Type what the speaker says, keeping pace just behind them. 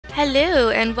Hello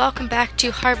and welcome back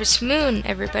to Harvest Moon,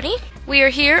 everybody. We are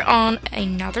here on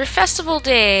another festival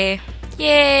day.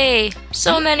 Yay!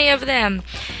 So many of them.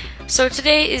 So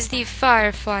today is the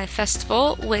Firefly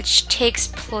Festival, which takes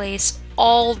place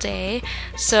all day.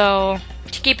 So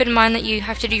to keep in mind that you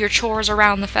have to do your chores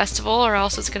around the festival or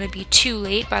else it's going to be too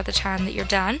late by the time that you're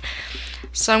done.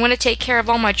 So I'm going to take care of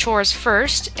all my chores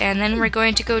first, and then we're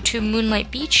going to go to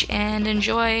Moonlight Beach and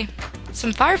enjoy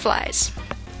some fireflies.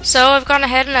 So I've gone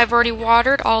ahead and I've already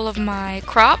watered all of my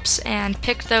crops and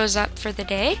picked those up for the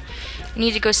day. I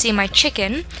need to go see my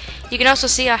chicken. You can also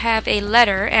see I have a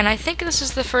letter, and I think this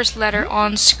is the first letter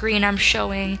on screen I'm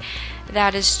showing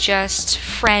that is just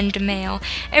friend mail.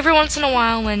 Every once in a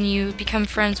while when you become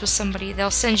friends with somebody, they'll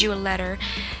send you a letter.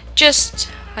 Just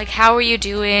like, how are you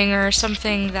doing, or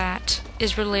something that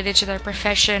is related to their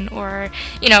profession, or,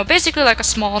 you know, basically like a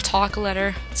small talk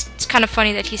letter. It's kind of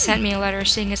funny that he sent me a letter,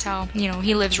 seeing as how, you know,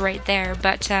 he lives right there,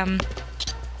 but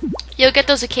you'll get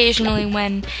those occasionally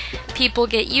when people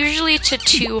get usually to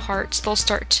 2 hearts. They'll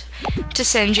start to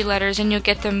send you letters, and you'll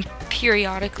get them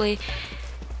periodically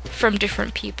from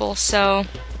different people, so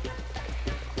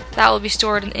that will be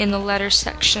stored in the letter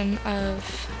section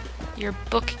of your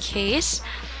bookcase.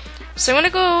 So I'm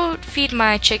going to go feed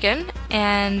my chicken,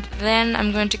 and then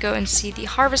I'm going to go and see the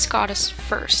Harvest Goddess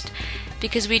first,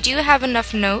 because we do have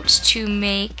enough notes to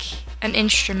make an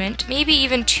instrument, maybe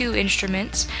even 2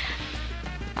 instruments.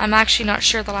 I'm actually not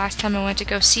sure the last time I went to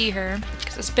go see her,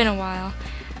 because it's been a while.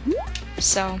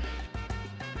 So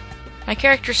my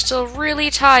character's still really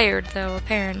tired, though,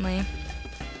 apparently.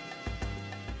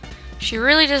 She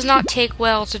really does not take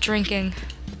well to drinking.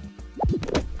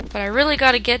 But I really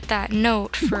gotta get that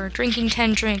note for drinking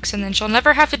 10 drinks, and then she'll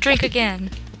never have to drink again.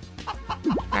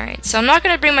 Alright, so I'm not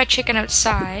gonna bring my chicken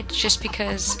outside, just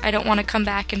because I don't want to come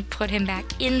back and put him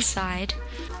back inside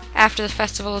after the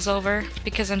festival is over,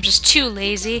 because I'm just too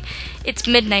lazy. It's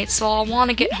midnight, so I'll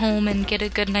want to get home and get a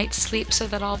good night's sleep so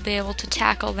that I'll be able to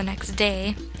tackle the next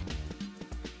day.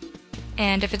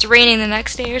 And if it's raining the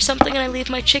next day or something and I leave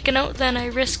my chicken out, then I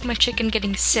risk my chicken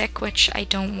getting sick, which I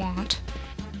don't want.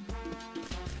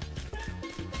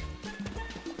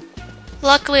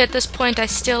 Luckily, at this point, I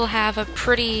still have a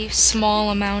pretty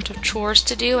small amount of chores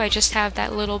to do. I just have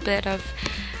that little bit of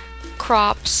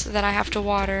crops that I have to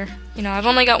water. You know, I've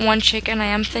only got 1 chicken. I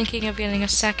am thinking of getting a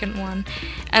second one,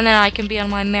 and then I can be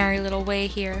on my merry little way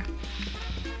here.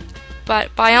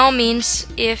 But by all means,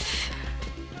 if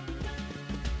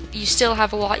you still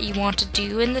have a lot you want to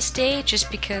do in this day, just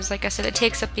because, like I said, it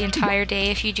takes up the entire day.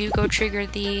 If you do go trigger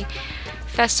the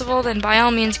festival, then by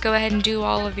all means go ahead and do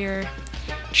all of your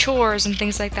chores and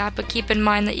things like that, but keep in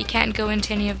mind that you can't go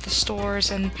into any of the stores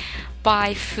and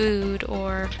buy food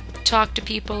or talk to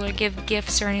people or give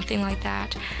gifts or anything like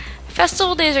that.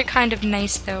 Festival days are kind of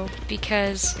nice though,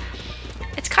 because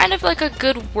it's kind of like a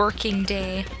good working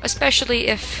day, especially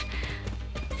if,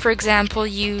 for example,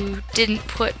 you didn't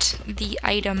put the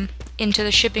item into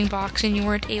the shipping box and you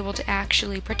weren't able to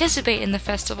actually participate in the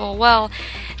festival. Well,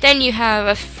 then you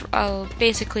have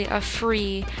basically a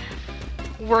free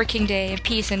working day in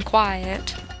peace and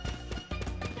quiet.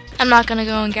 I'm not gonna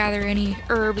go and gather any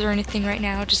herbs or anything right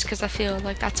now, just because I feel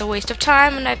like that's a waste of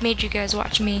time, and I've made you guys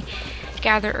watch me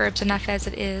gather herbs enough as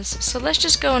it is. So let's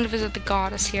just go and visit the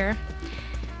goddess here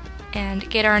and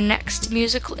get our next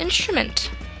musical instrument.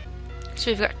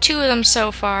 So we've got 2 of them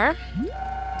so far.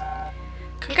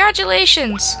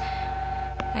 Congratulations!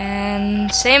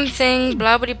 And same thing,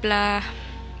 blah blah blah.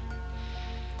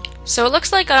 So it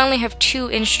looks like I only have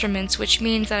 2 instruments, which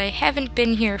means that I haven't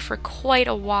been here for quite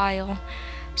a while.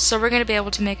 So we're going to be able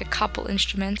to make a couple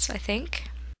instruments, I think.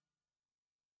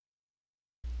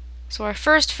 So our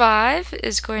first 5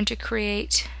 is going to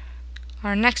create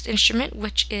our next instrument,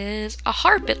 which is a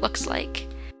harp, it looks like.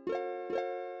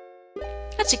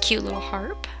 That's a cute little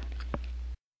harp.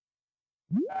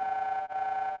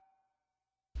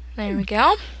 There we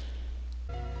go.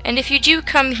 And if you do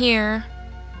come here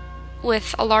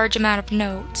with a large amount of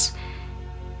notes,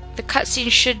 the cutscene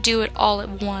should do it all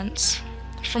at once,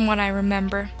 from what I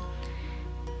remember.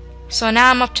 So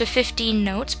now I'm up to 15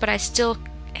 notes, but I still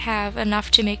have enough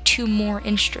to make 2 more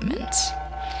instruments.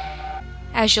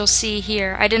 As you'll see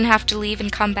here, I didn't have to leave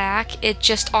and come back. It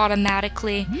just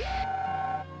automatically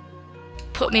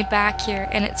put me back here,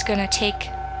 and it's gonna take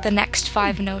the next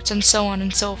 5 notes, and so on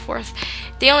and so forth.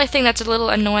 The only thing that's a little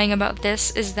annoying about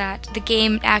this is that the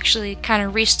game actually kind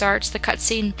of restarts the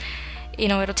cutscene. You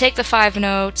know, it'll take the 5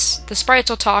 notes, the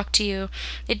sprites will talk to you.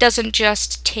 It doesn't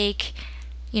just take,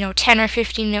 you know, 10 or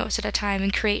 15 notes at a time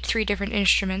and create 3 different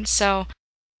instruments, so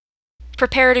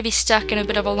prepare to be stuck in a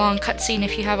bit of a long cutscene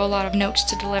if you have a lot of notes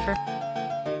to deliver.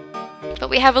 But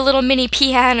we have a little mini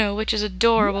piano, which is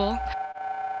adorable.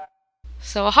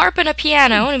 So a harp and a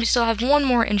piano, and we still have one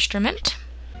more instrument.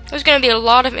 There's going to be a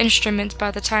lot of instruments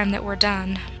by the time that we're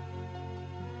done.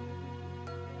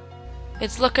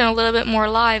 It's looking a little bit more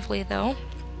lively, though.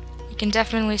 You can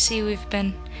definitely see we've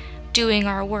been doing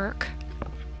our work.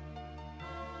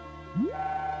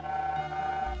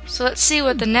 So let's see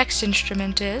what the next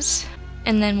instrument is,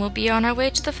 and then we'll be on our way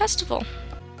to the festival.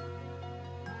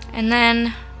 And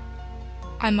then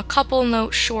I'm a couple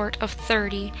notes short of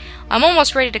 30. I'm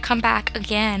almost ready to come back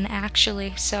again,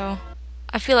 actually, so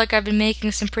I feel like I've been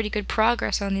making some pretty good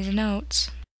progress on these notes.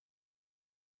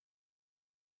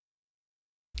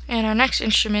 And our next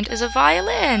instrument is a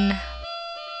violin.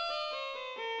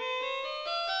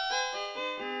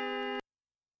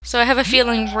 So I have a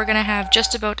feeling we're going to have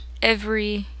just about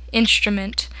every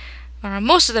instrument, or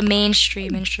most of the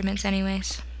mainstream instruments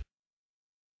anyways.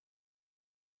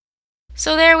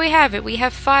 So there we have it. We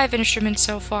have 5 instruments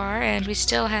so far, and we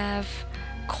still have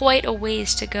quite a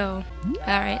ways to go.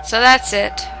 Alright, so that's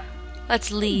it. Let's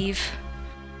leave.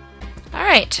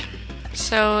 Alright,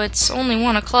 so it's only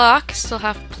 1 o'clock. Still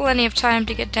have plenty of time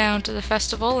to get down to the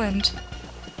festival, and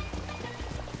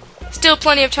still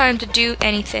plenty of time to do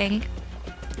anything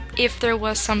if there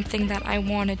was something that I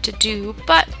wanted to do,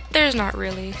 but there's not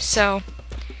really, so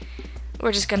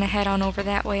we're just gonna head on over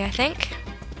that way, I think.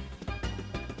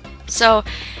 So,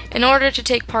 in order to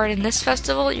take part in this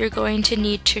festival, you're going to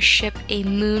need to ship a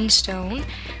moonstone,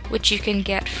 which you can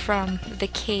get from the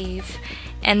cave,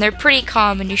 and they're pretty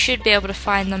common. You should be able to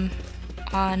find them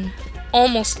on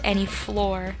almost any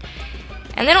floor,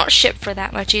 and they don't ship for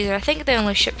that much either. I think they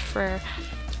only ship for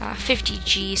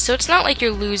 50G, so it's not like you're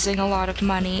losing a lot of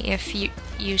money if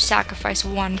you sacrifice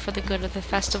one for the good of the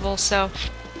festival. So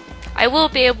I will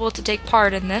be able to take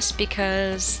part in this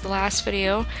because the last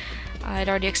video I'd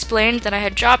already explained that I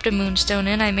had dropped a moonstone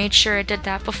in. I made sure I did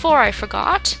that before I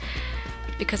forgot,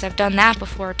 because I've done that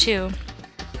before too,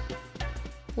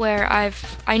 where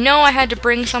I know I had to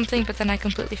bring something but then I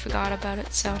completely forgot about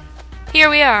it. So here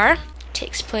we are. It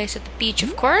takes place at the beach,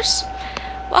 of course.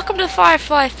 Welcome to the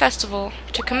Firefly Festival.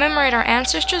 To commemorate our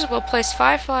ancestors, we'll place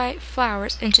firefly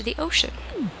flowers into the ocean.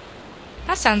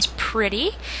 That sounds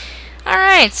pretty.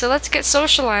 Alright, so let's get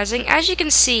socializing. As you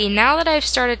can see, now that I've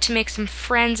started to make some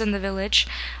friends in the village,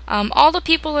 all the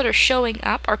people that are showing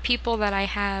up are people that I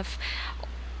have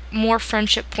more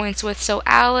friendship points with. So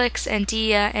Alex and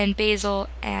Dia and Basil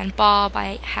and Bob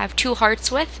I have 2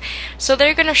 hearts with. So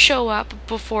they're going to show up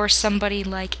before somebody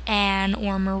like Anne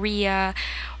or Maria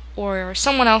or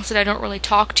someone else that I don't really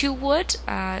talk to would.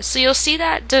 So you'll see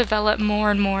that develop more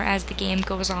and more as the game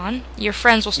goes on. Your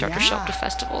friends will start to show up to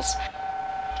festivals.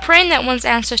 Praying that one's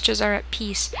ancestors are at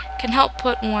peace can help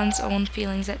put one's own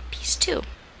feelings at peace too.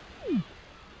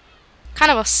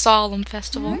 Kind of a solemn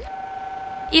festival.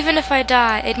 Even if I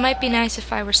die, it might be nice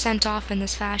if I were sent off in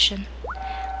this fashion.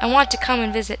 I want to come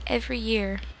and visit every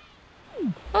year.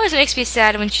 Always makes me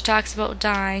sad when she talks about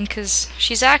dying, because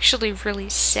she's actually really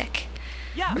sick.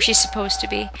 Or she's supposed to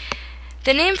be.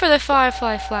 The name for the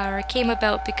firefly flower came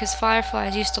about because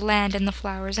fireflies used to land in the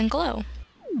flowers and glow.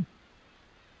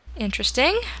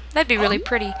 Interesting. That'd be really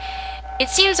pretty. It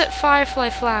seems that firefly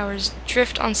flowers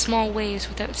drift on small waves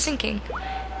without sinking.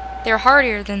 They're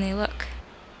hardier than they look.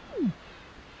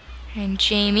 And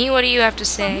Jamie, what do you have to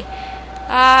say?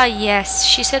 Ah, yes.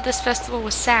 She said this festival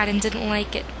was sad and didn't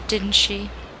like it, didn't she?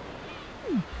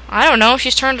 I don't know.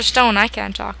 She's turned to stone. I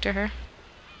can't talk to her.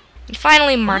 And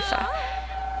finally, Martha.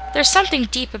 There's something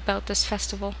deep about this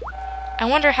festival. I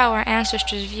wonder how our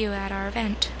ancestors view at our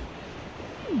event.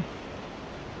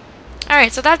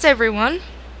 Alright, so that's everyone.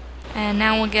 And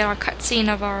now we'll get our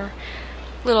cutscene of our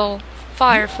little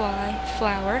firefly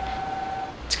flower.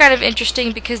 It's kind of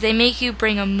interesting because they make you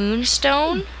bring a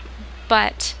moonstone,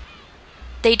 but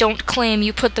they don't claim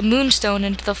you put the moonstone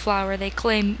into the flower. They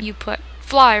claim you put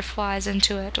fireflies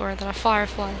into it, or that a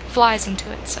firefly flies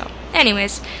into it. So,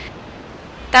 anyways,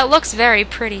 that looks very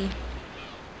pretty.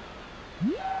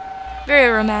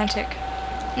 Very romantic.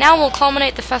 Now we'll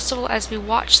culminate the festival as we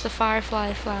watch the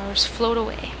firefly flowers float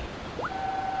away.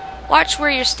 Watch where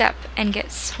you step and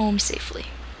get home safely.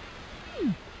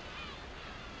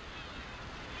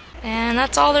 And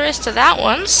that's all there is to that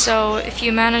one, so if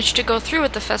you manage to go through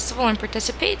with the festival and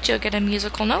participate, you'll get a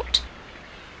musical note.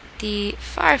 The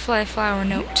Firefly Flower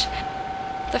Note.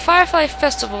 The Firefly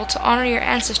Festival to honor your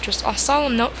ancestors, a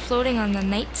solemn note floating on the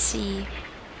night sea.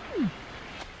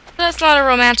 That's not a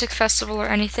romantic festival or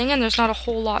anything, and there's not a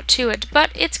whole lot to it,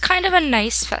 but it's kind of a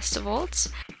nice festival.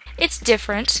 It's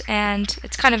different, and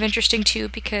it's kind of interesting too,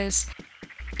 because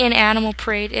in Animal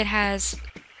Parade it has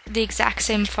the exact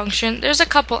same function. There's a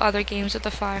couple other games at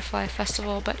the Firefly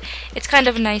Festival, but it's kind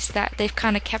of nice that they've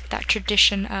kind of kept that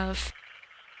tradition of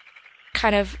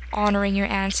kind of honoring your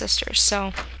ancestors. So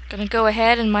I'm gonna go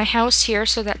ahead in my house here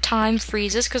so that time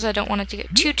freezes because I don't want it to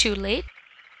get too late.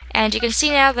 And you can see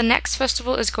now the next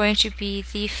festival is going to be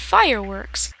the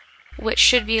fireworks, which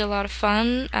should be a lot of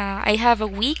fun. I have a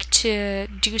week to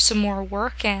do some more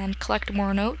work and collect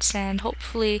more notes, and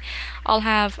hopefully I'll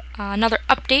have another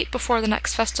update before the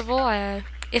next festival.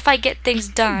 If I get things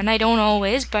done, I don't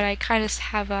always, but I kind of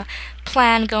have a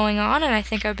plan going on, and I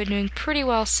think I've been doing pretty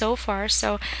well so far.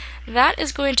 So that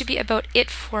is going to be about it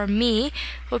for me.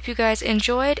 Hope you guys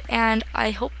enjoyed, and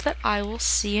I hope that I will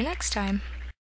see you next time.